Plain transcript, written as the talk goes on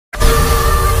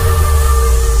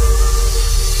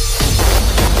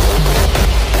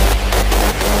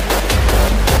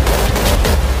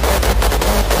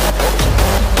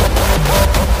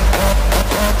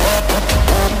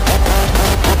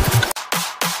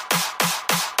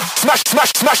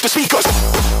smash the speakers.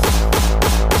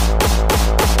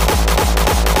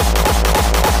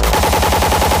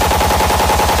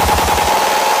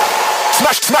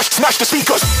 Smash the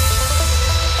speakers.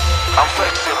 I'm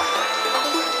flexible.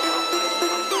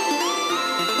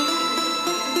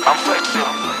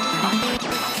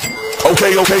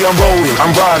 Okay, I'm rolling,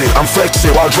 I'm riding, I'm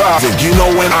flexing while driving. You know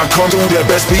when I come through, there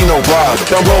best be no ride.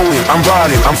 I'm rolling, I'm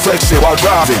riding, I'm flexing while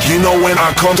driving. You know when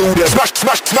I come through, there smash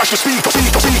the speakers.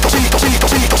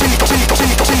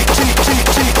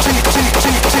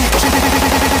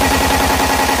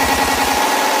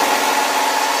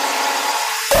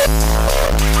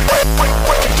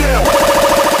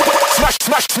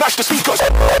 Smash the speakers. I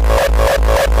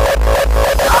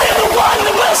am the one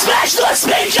that will smash the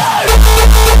speakers.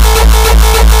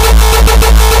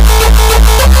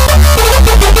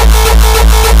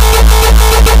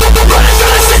 Running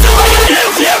through the system like a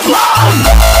nuclear bomb.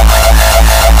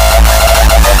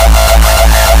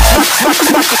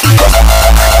 Smash the speakers.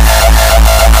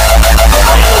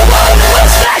 I am the one that will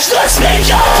smash the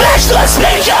speakers. Smash the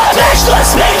speakers. Smash the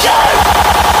speakers.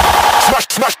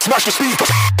 Smash the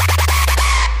speakers.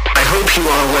 I hope you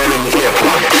are wearing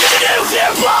earplugs.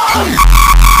 Nuclear bomb!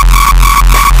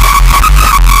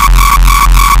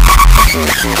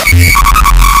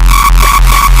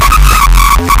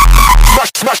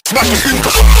 Smash the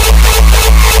speakers!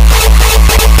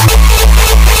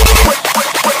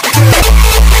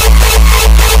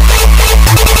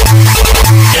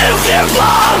 Nuclear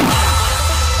bomb!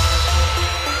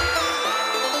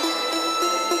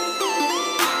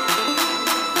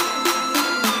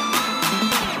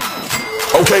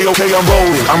 Okay, I'm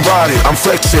rolling, I'm riding, I'm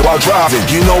flexing while driving.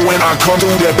 You know when I come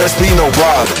through, there best be no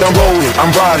ride. I'm rolling,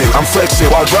 I'm riding, I'm flexing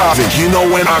while driving. You know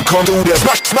when I come through, there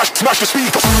smash the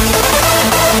speakers.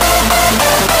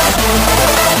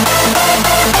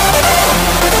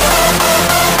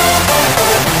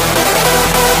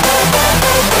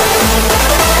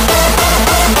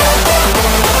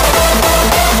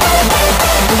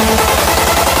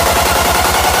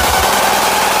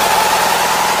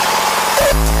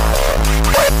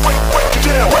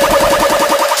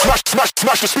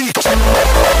 Smash the speakers.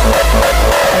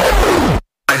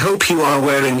 I hope you are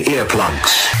wearing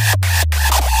earplugs.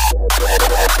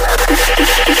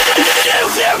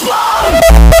 Nuclear bomb!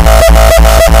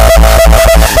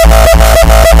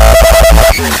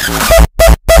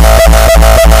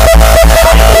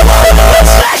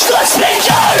 Smash the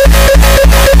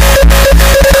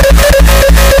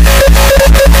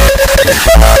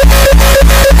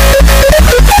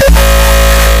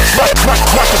speakers.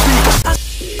 Smash the speakers.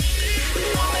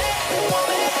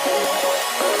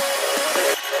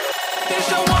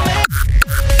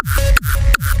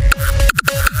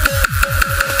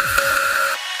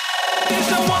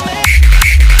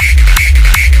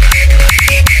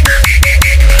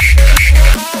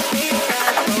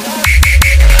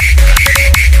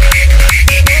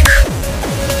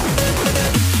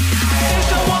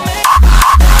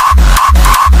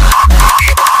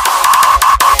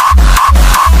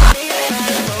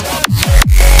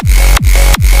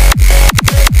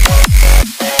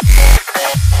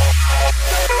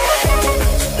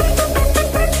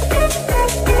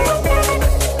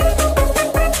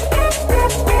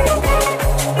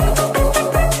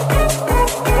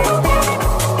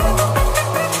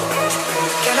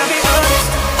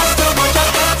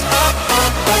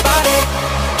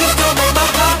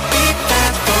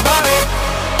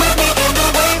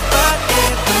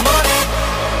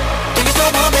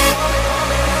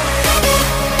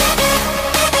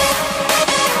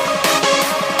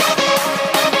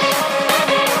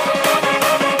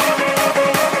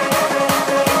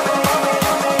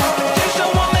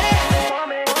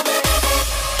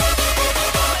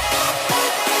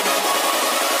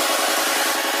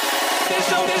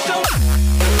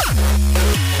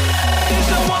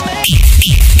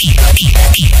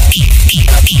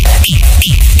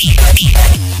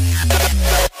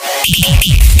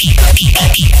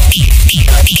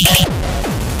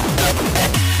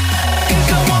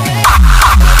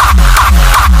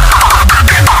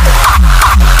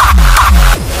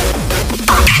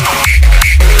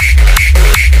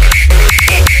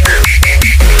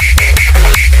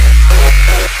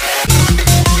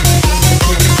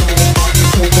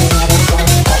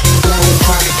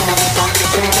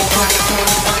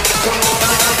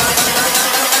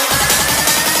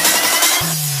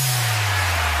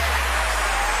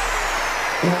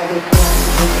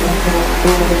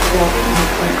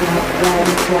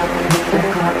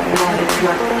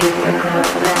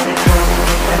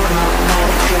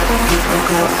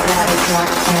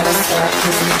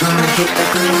 Hit the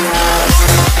green light.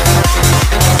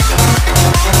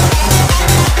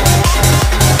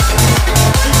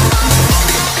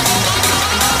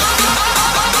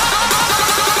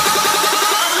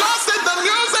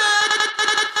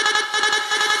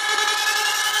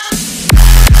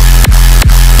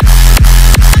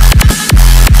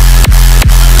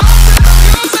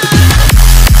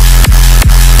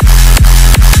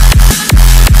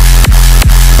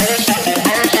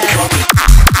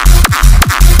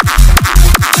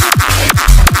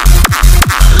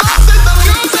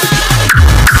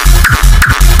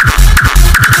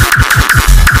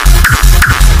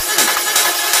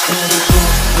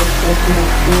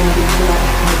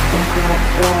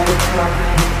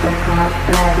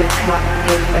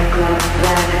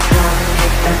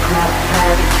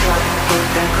 let it drop, hit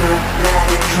the club, let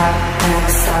it drop,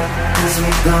 never stop, cause we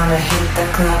gonna hit the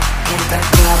club, hit the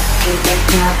club, hit the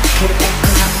club, hit the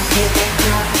club, hit the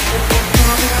club, hit the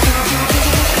club,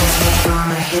 cause we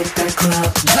gonna hit the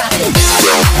club.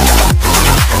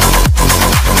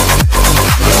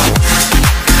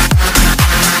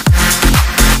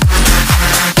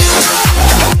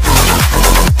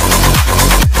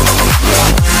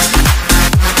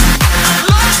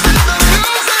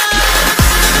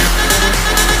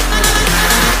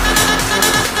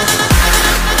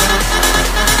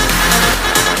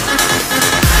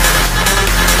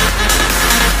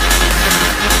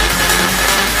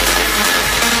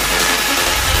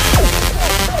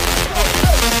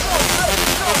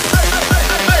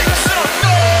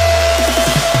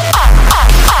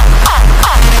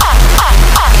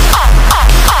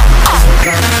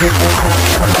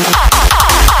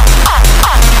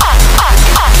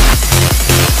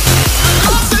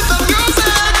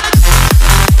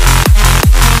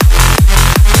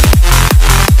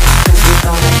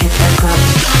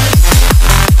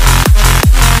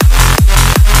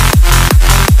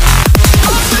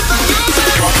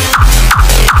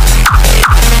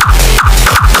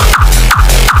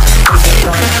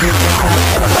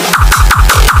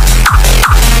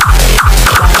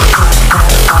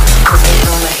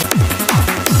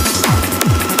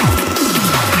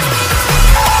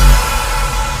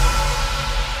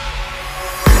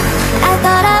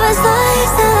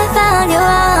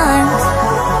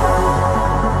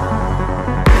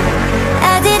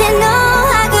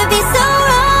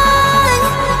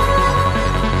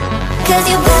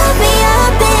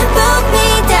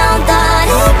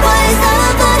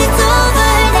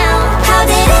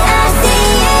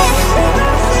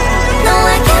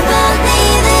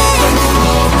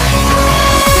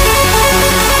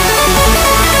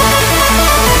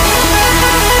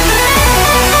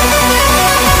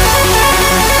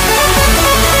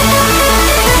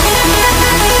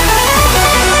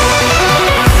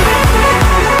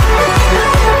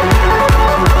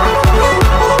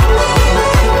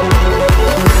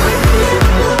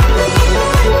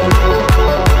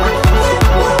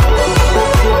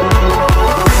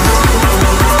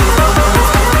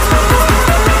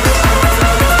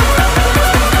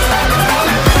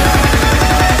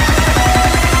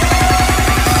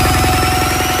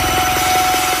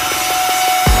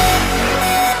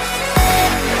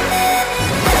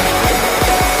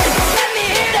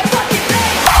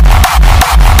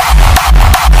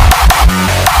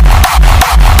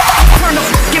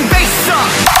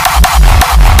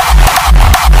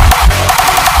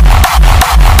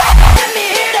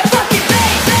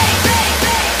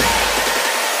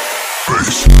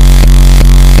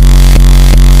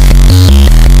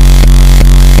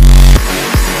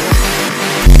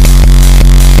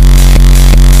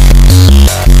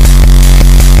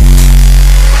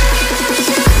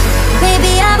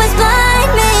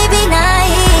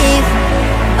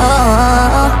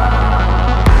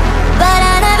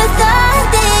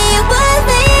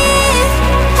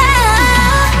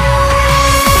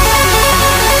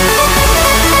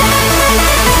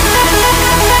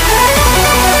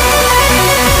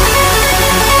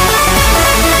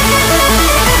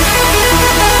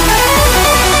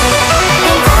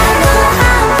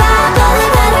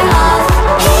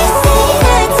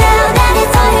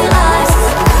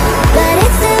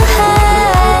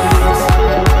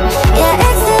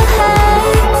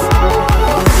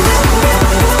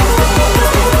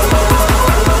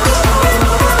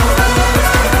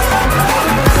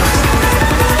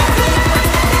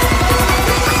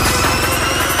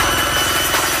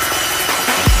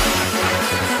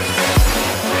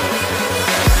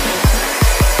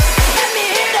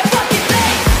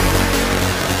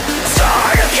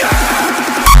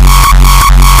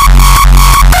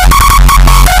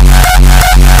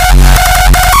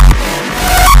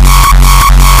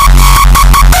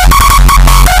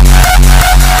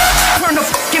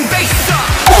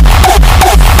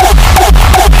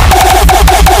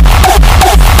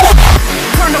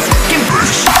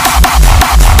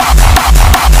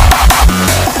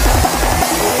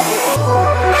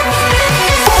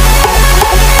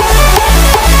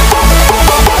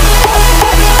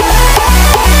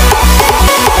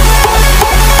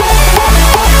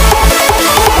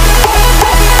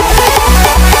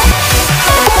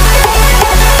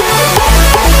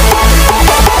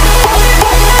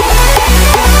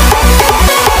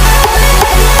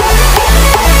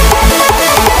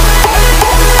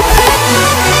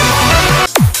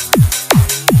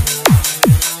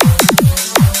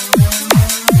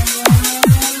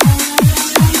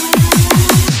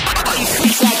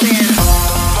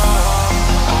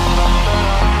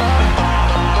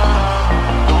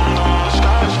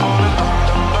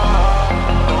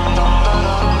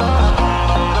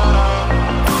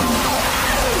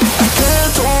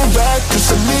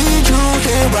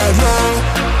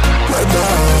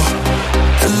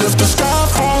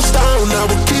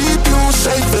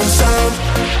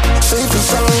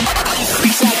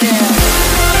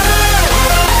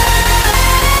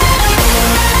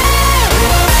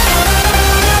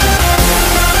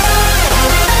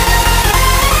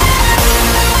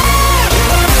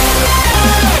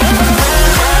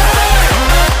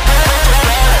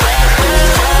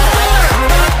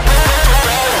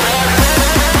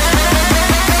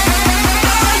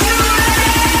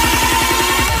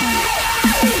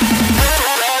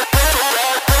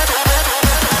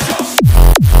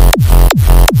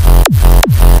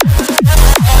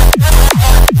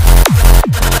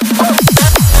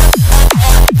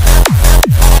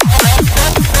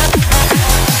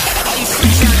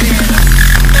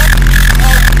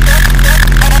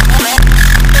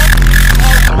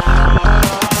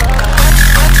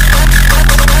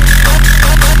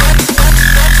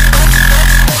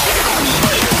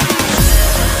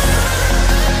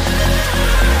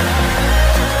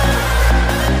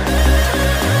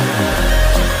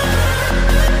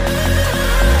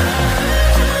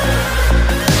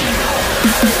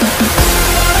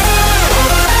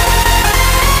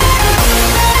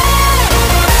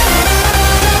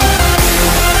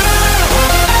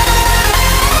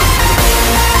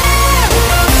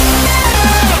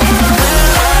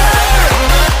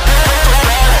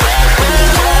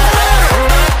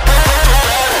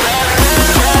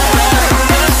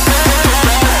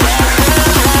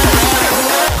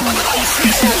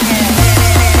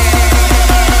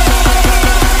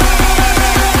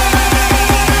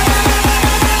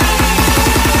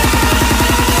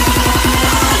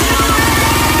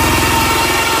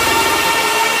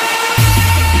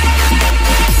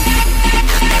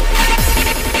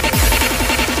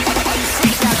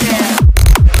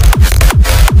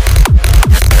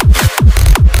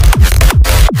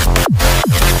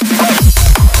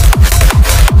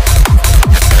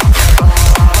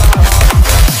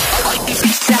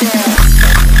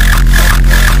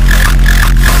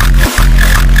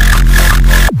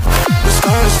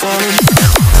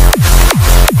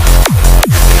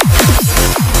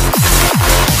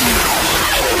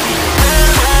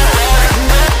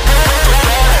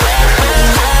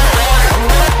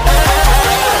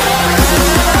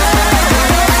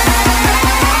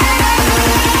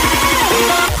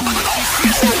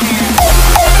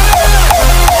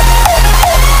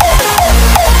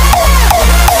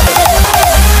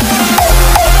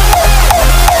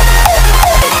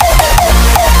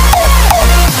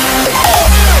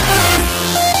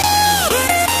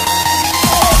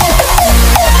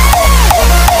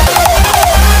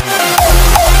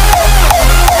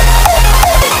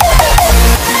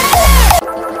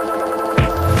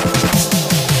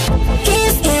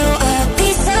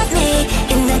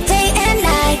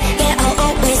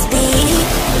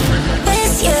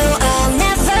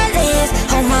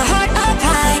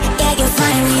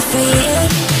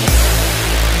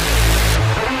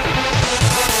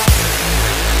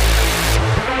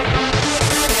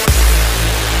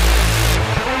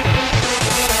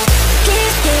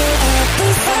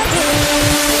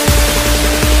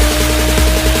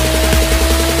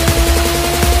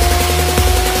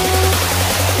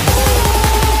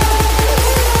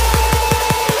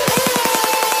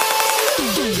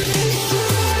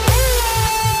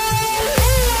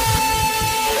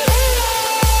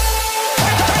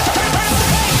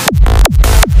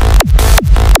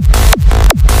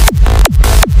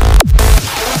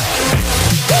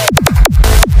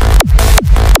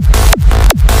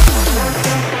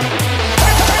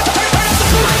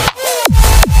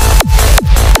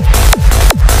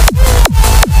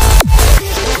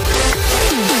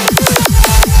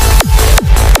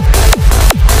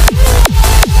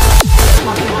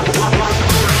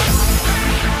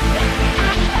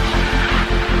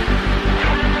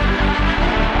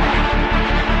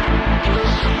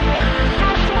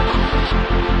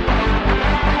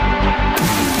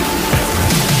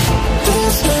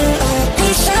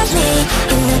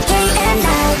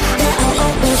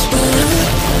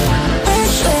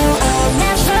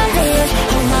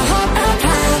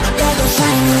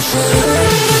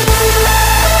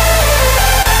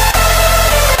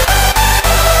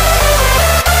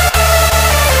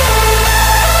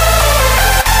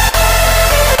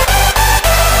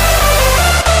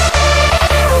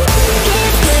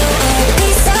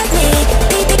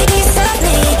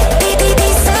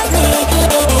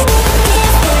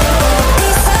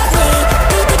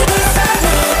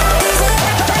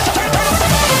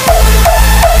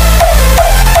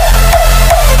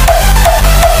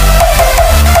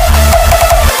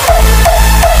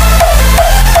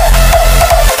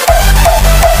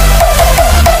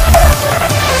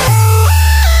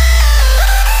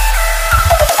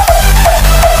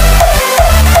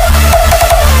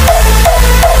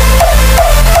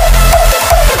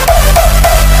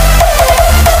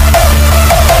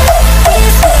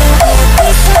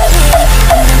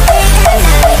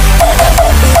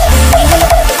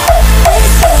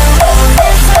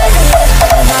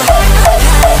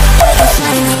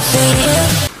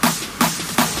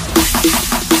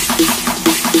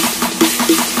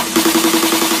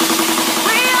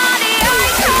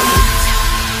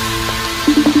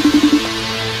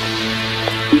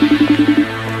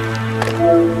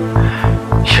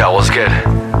 what's good?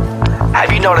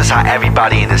 Have you noticed how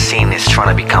everybody in the scene is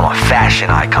trying to become a fashion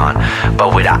icon,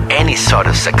 but without any sort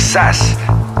of success?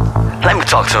 Let me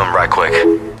talk to him right quick.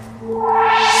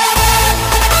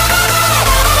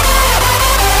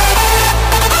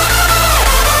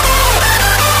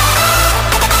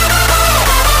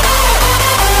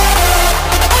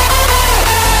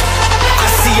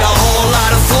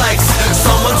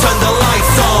 Someone turn the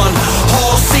lights on.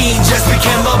 Whole scene just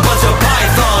became a bunch of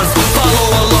pythons. Follow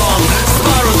along,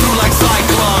 spiral through like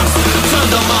cyclones. Turn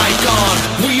the mic on,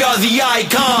 we are the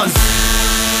icons.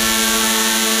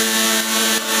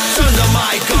 Turn the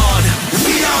mic on,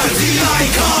 we are the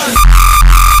icons.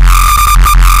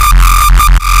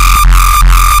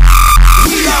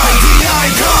 We are the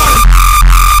icons.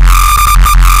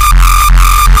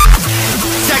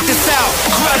 Check this out,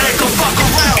 Krowdexx go fuck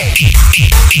around.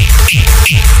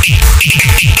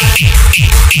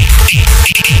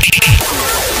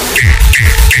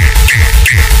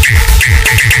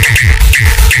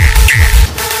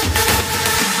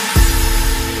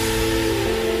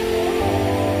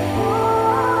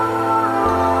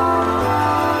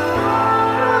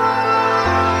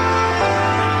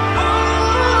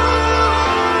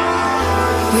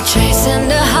 We're chasing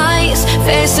the highs,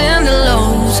 facing the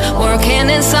lows, working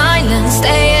in silence,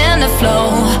 stay in the flow.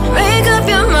 Make up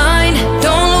your mind,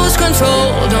 don't lose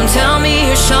control. Don't tell me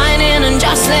you're shining and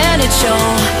just let it show.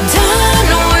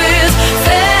 Done with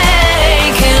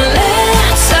faking,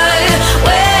 let's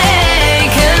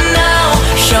awaken now.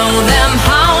 Show them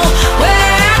how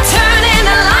we're turning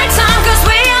the lights on, 'cause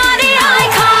we are the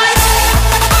icons.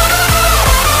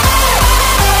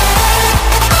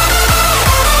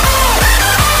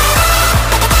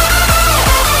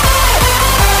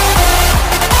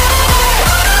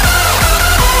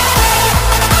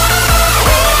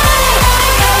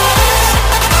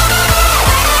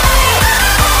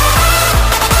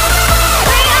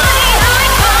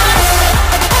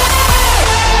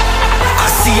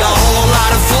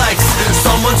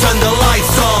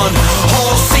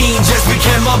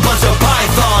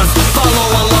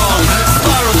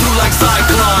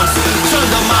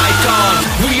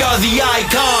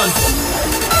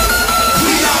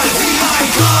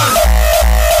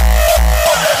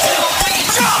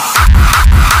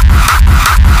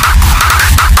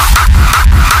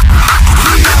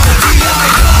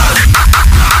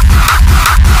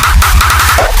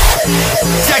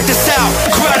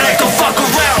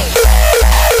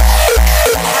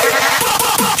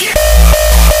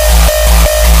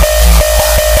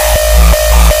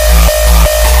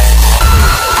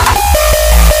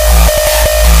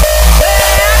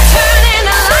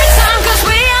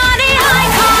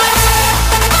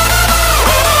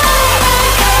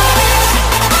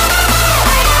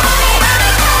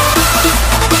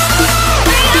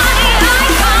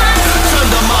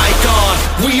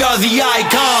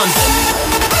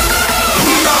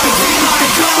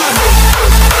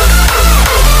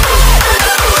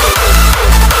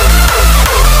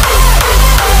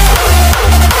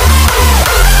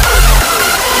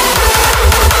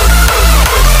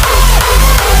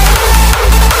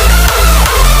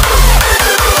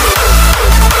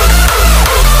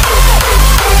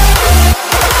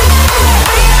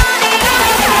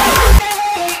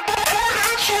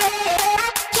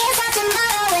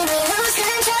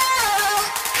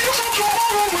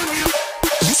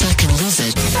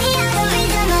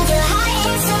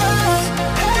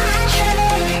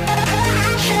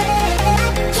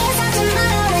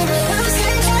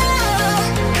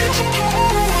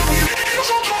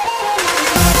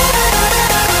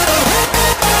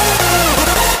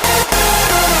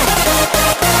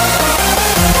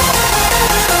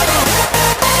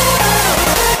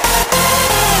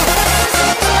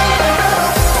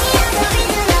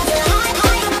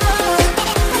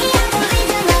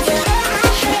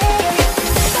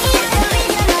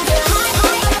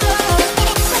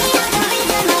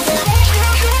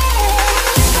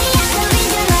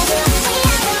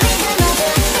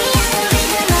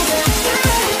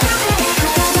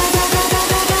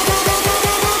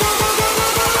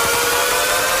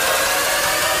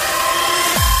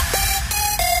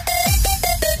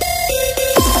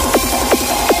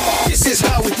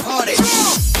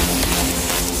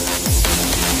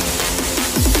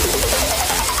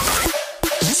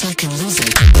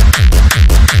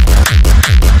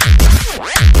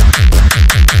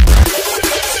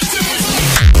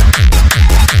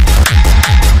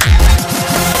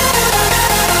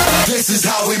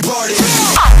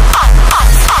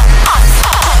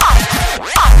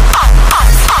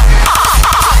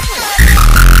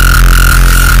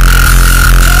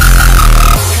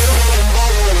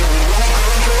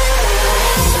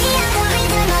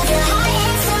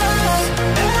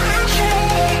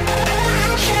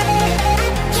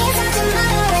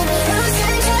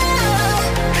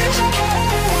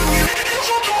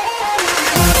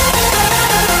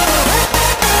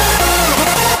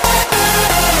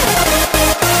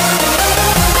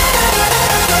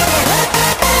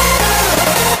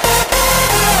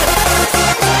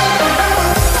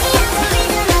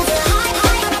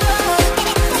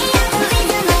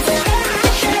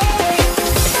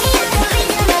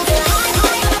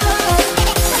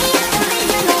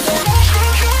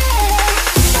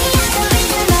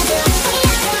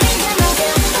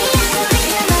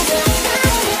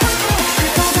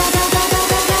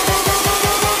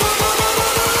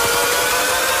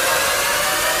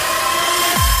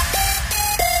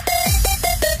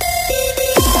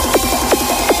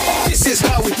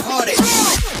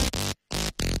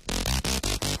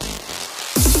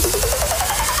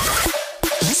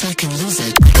 Yes, I can lose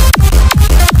it.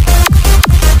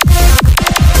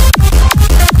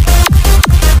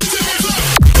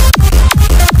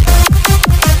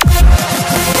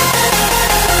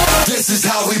 This is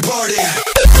how we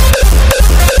party.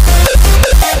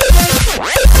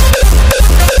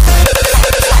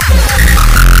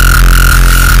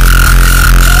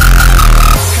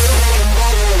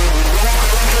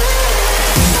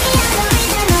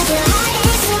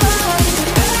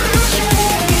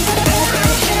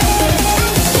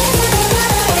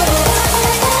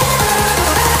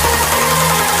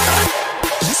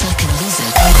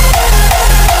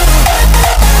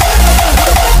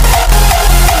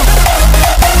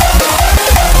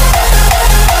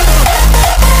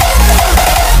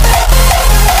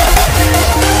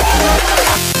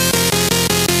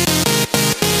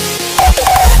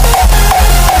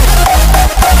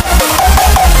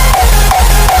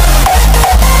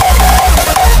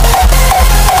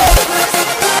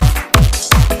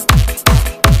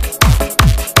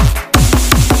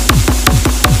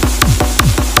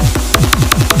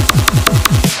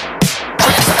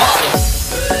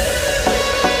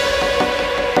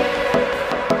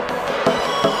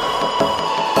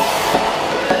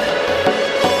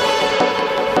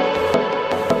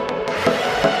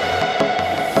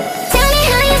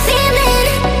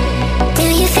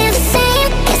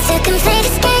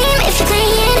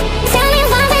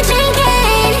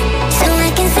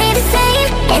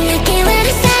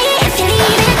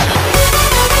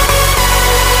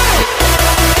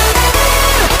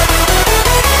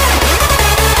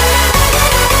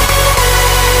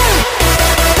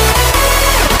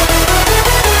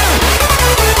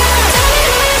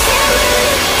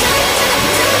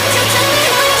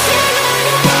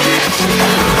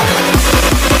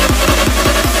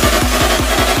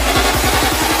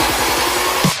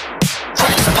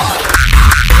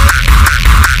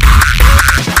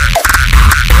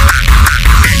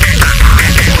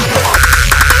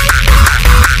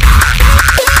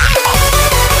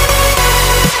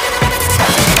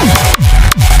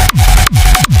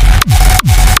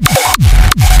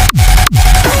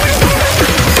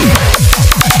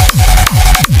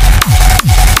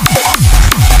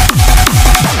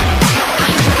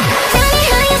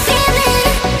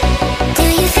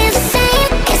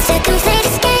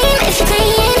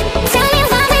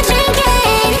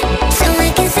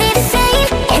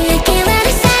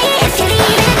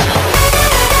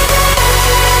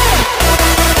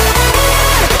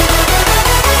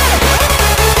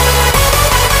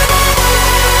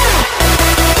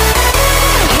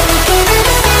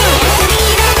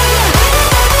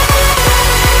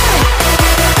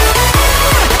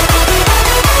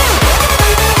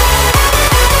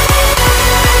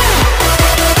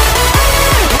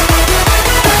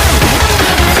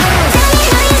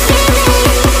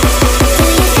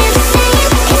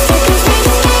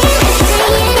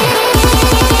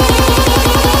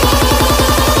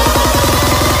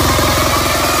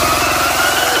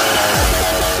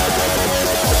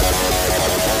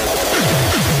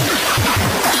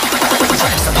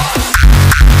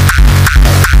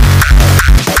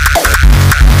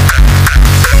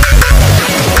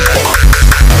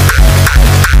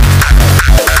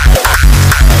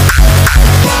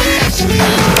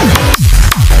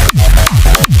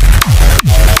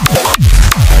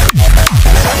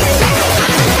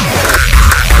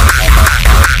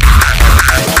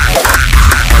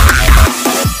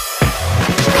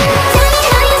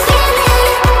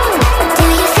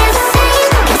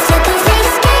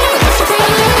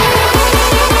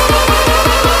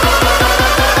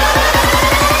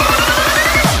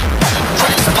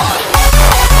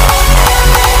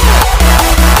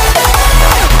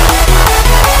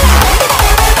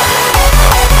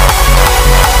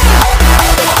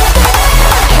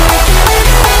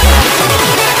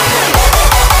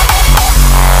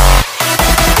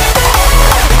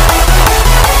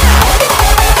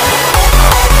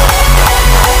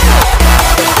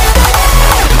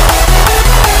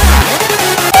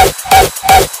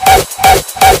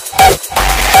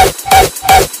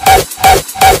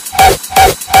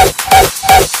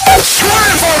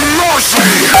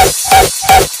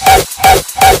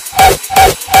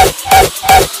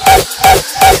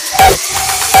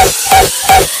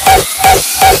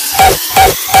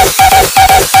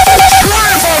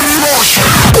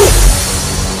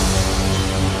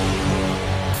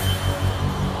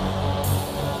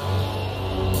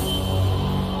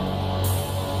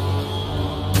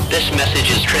 This message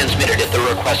is transmitted at the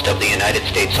request of the United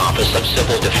States Office of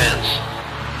Civil Defense.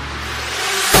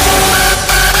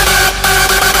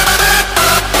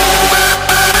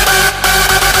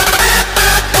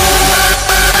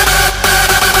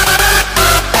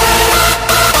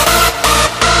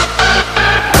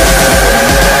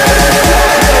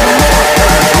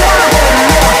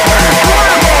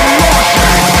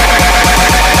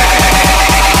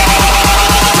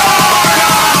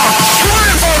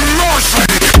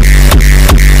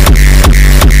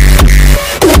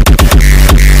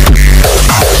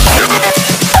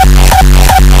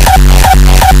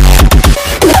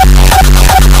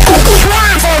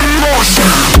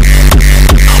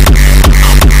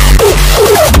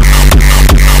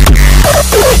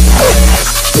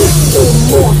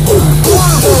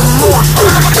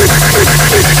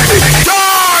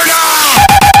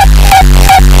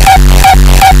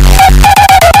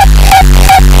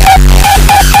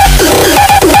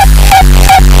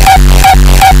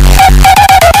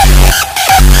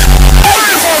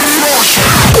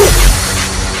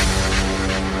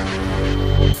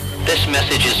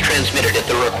 message is transmitted at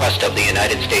the request of the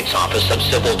United States Office of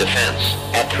Civil Defense.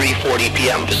 At 3:40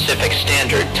 p.m. Pacific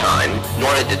Standard Time,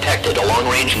 NORAD detected a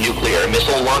long-range nuclear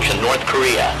missile launch in North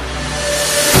Korea.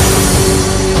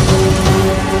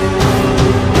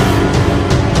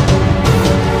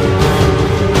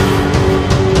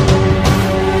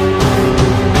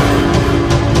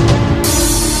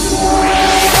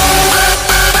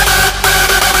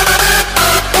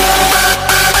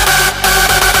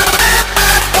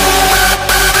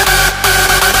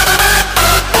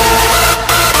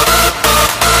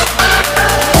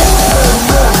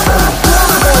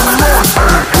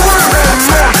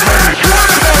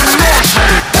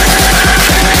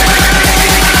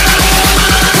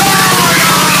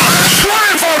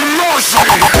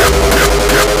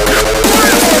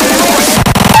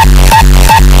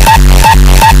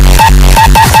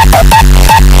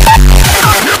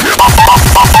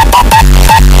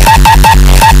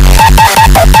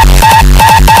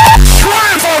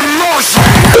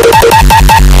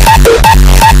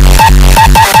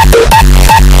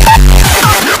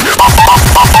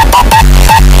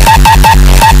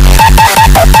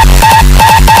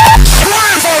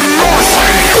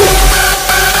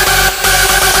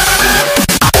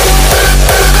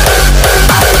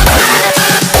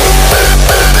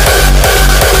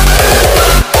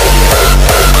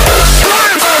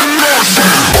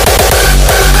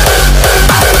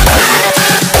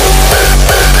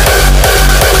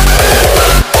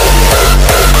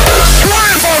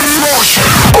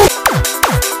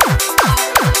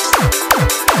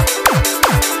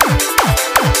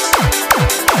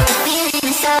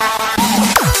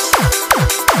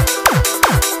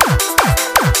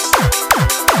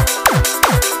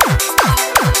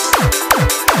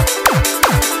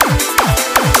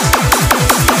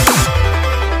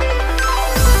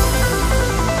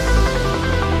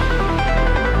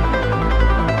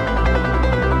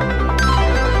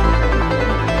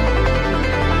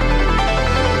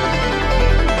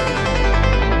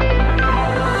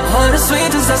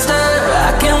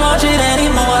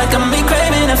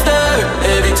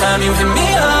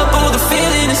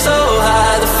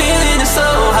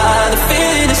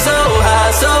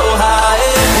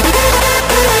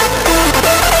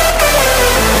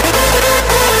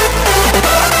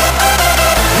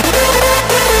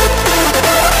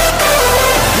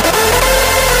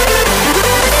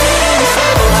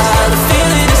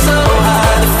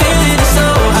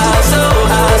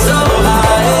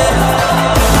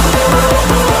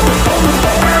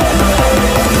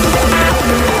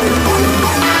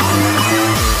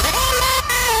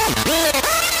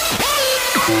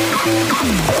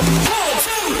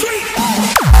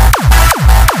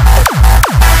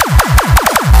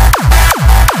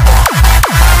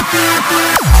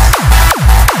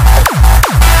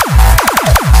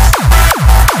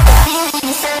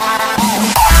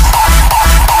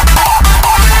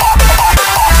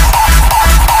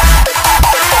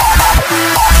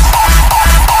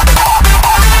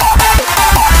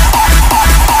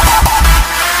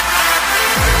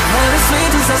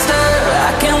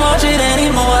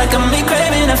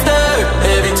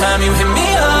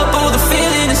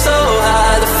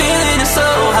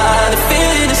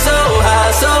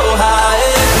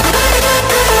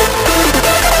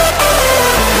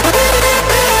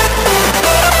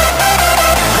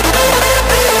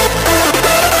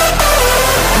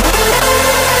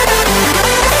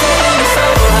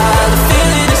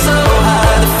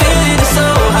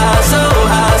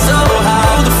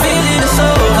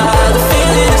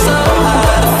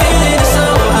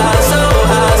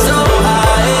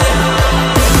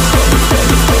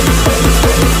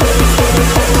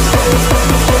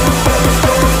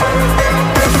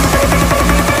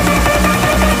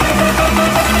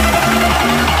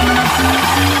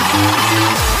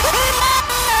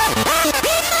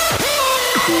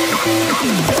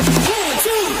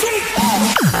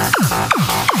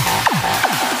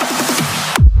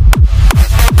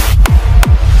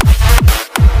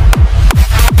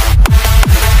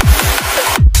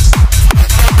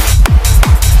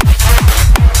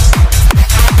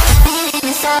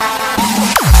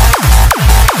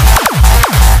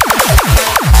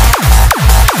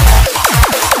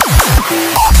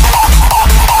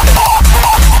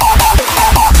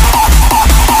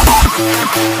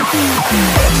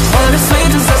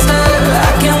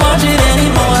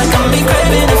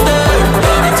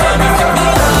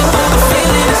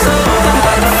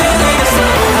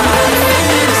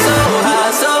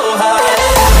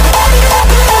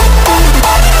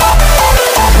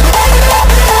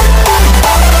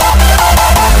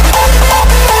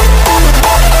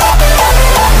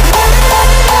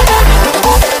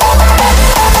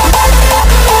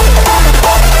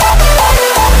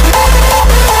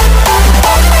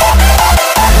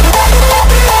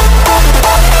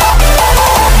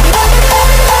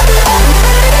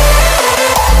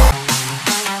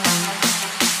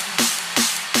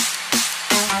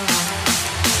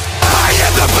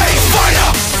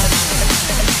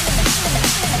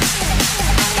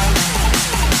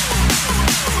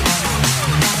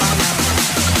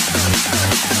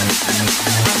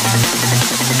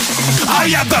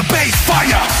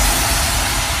 Bassfire.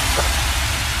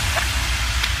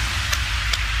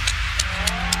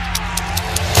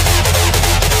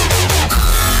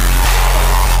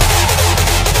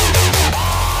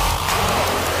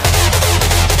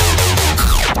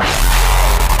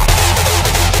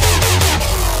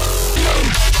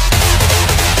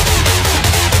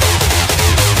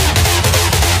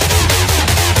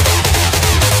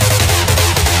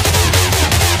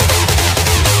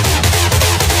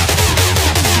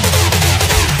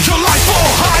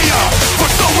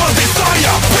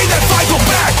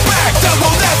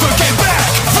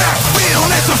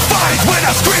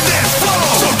 Scream